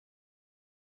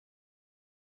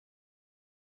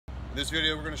In this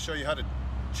video, we're going to show you how to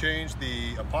change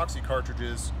the epoxy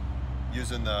cartridges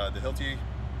using the Hilti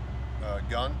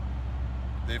gun.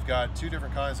 They've got two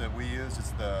different kinds that we use.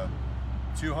 It's the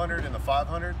 200 and the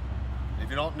 500. If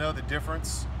you don't know the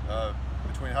difference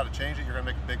between how to change it, you're going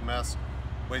to make a big mess,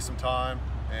 waste some time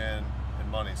and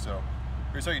money. So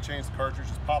here's how you change the cartridge.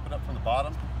 Just pop it up from the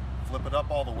bottom, flip it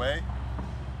up all the way,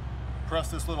 press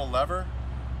this little lever,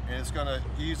 and it's going to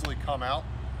easily come out.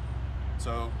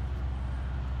 So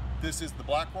this is the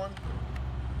black one.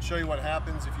 I'll show you what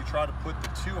happens if you try to put the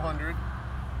 200,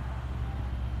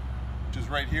 which is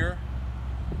right here,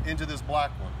 into this black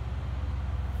one.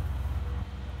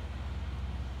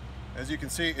 As you can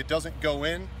see, it doesn't go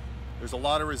in. There's a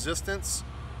lot of resistance.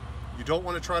 You don't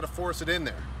want to try to force it in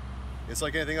there. It's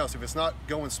like anything else. If it's not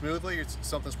going smoothly,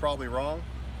 something's probably wrong.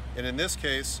 And in this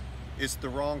case, it's the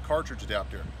wrong cartridge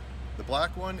adapter. The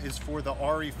black one is for the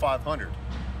Re-500.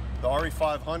 The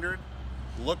Re-500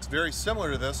 looks very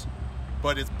similar to this,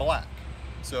 but it's black.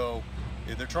 So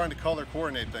they're trying to color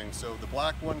coordinate things. So the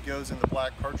black one goes in the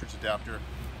black cartridge adapter.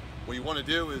 What you want to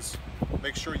do is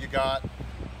make sure you got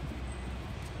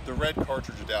the red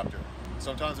cartridge adapter.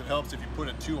 Sometimes it helps if you put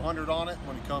a 200 on it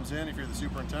when it comes in, if you're the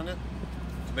superintendent,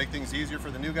 to make things easier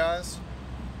for the new guys.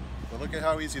 But look at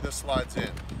how easy this slides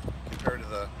in compared to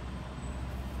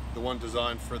the one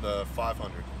designed for the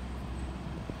 500.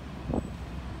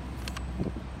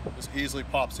 Just easily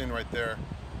pops in right there,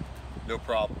 no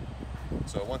problem.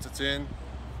 So once it's in,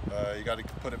 you got to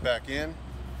put it back in.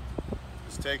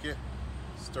 Just take it,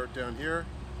 start down here,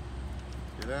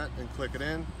 do that, and click it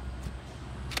in.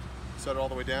 Set it all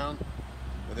the way down,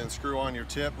 and then screw on your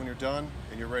tip when you're done,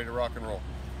 and you're ready to rock and roll.